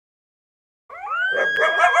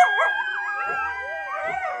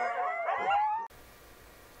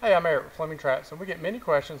Hey, I'm Eric with Fleming Traps, and we get many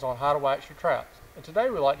questions on how to wax your traps. And today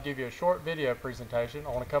we'd like to give you a short video presentation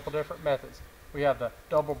on a couple different methods. We have the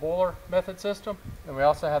double boiler method system, and we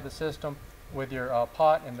also have the system with your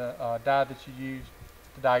pot and the dye that you use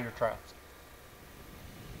to dye your traps.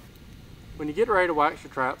 When you get ready to wax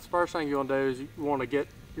your traps, the first thing you want to do is you want to get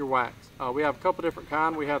your wax. We have a couple different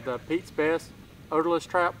kinds. We have the Pete's Best odorless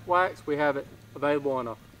trap wax. We have it available in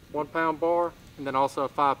a 1 pound bar and then also a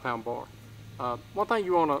 5 pound bar. One thing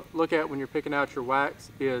you want to look at when you're picking out your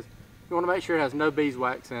wax is you want to make sure it has no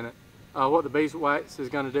beeswax in it. What the beeswax is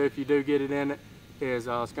going to do if you do get it in it is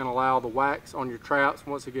it's going to allow the wax on your traps,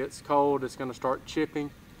 once it gets cold, it's going to start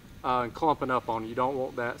chipping and clumping up on you. You don't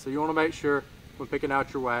want that. So you want to make sure when picking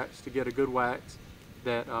out your wax to get a good wax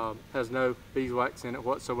that has no beeswax in it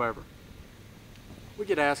whatsoever. We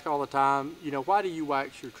get asked all the time, why do you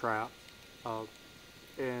wax your traps?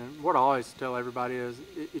 And what I always tell everybody is,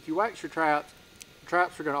 if you wax your traps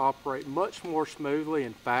are going to operate much more smoothly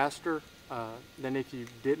and faster than if you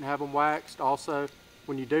didn't have them waxed. Also,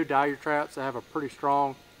 when you do dye your traps, they have a pretty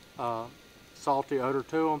strong salty odor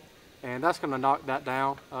to them, and that's going to knock that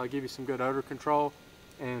down, give you some good odor control.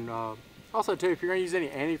 And also too, if you're going to use any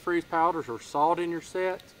antifreeze powders or salt in your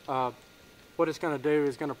sets, what it's going to do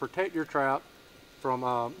is going to protect your trap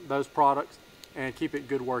from those products and keep it in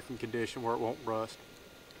good working condition where it won't rust.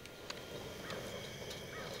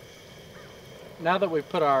 Now that we've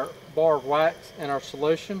put our bar of wax in our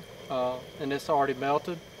solution and it's already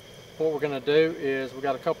melted, what we're going to do is we've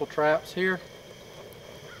got a couple traps here.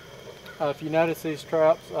 If you notice, these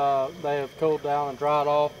traps, they have cooled down and dried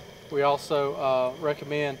off. We also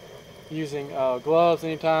recommend using gloves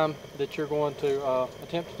anytime that you're going to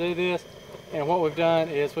attempt to do this. And what we've done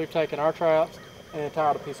is we've taken our traps and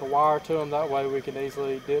tied a piece of wire to them. That way we can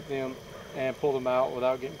easily dip them and pull them out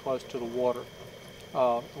without getting close to the water.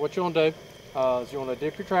 What you want to do is you want to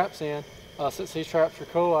dip your traps in. Since these traps are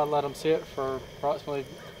cool, I'd let them sit for approximately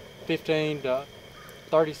 15 to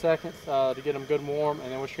 30 seconds to get them good and warm.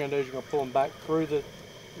 And then what you're going to do is you're going to pull them back through the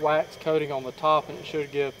wax coating on the top, and it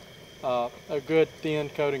should give a good thin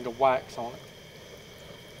coating of wax on it.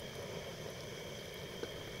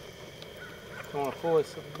 You want to fully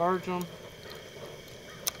submerge them.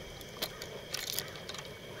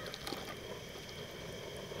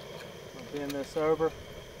 Bend this over,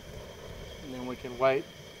 and then we can wait,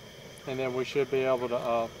 and then we should be able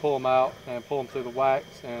to pull them out and pull them through the wax,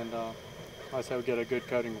 and like I said, we get a good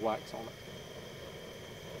coating of wax on it.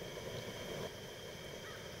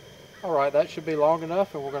 Alright, that should be long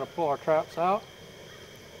enough, and we're going to pull our traps out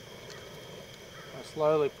and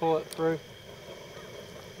slowly pull it through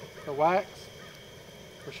the wax.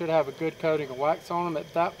 We should have a good coating of wax on them.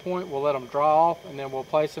 At that point, we'll let them dry off, and then we'll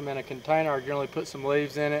place them in a container. I generally put some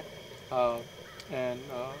leaves in it and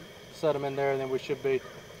set them in there, and then we should be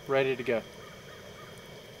ready to go.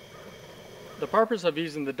 The purpose of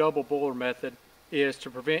using the double boiler method is to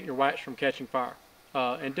prevent your wax from catching fire.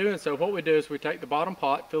 In doing so, what we do is we take the bottom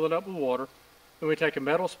pot, fill it up with water, then we take a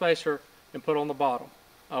metal spacer and put on the bottom.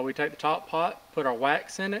 We take the top pot, put our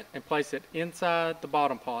wax in it, and place it inside the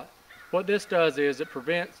bottom pot. What this does is it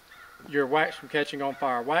prevents your wax from catching on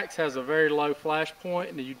fire. Wax has a very low flash point,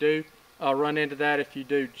 and you do run into that if you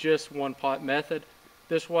do just one pot method.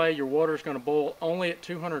 This way your water is going to boil only at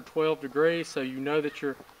 212 degrees, so you know that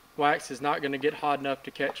your wax is not going to get hot enough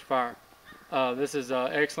to catch fire. This is an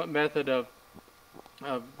excellent method of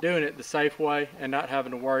doing it the safe way and not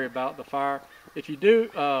having to worry about the fire. If you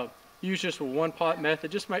do use just a one pot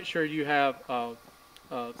method, just make sure you have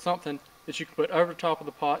something that you can put over the top of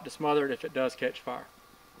the pot to smother it if it does catch fire.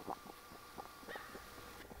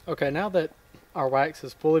 Okay, now that our wax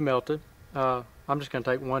is fully melted, I'm just going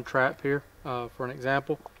to take one trap here for an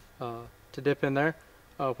example to dip in there.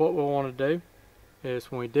 What we'll want to do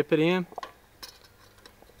is when we dip it in,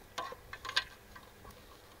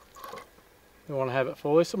 we want to have it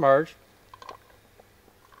fully submerged.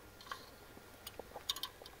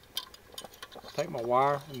 Take my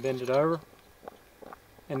wire and bend it over,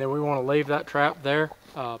 and then we want to leave that trap there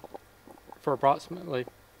for approximately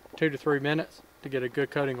 2 to 3 minutes to get a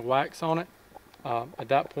good coating of wax on it. At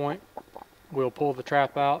that point, we'll pull the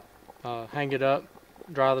trap out, hang it up,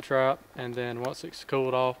 dry the trap, and then once it's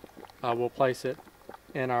cooled off, we'll place it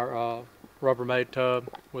in our Rubbermaid tub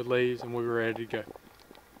with leaves, and we're ready to go.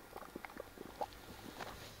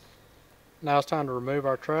 Now it's time to remove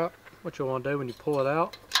our trap. What you'll want to do when you pull it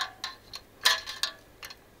out,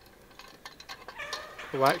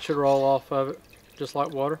 the wax should roll off of it just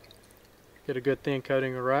like water. Get a good thin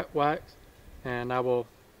coating of wax, and I will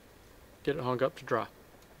get it hung up to dry.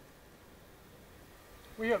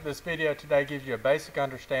 We hope this video today gives you a basic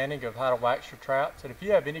understanding of how to wax your traps, and if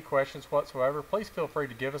you have any questions whatsoever, please feel free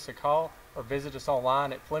to give us a call or visit us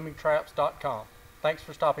online at FlemingTraps.com. Thanks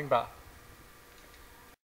for stopping by.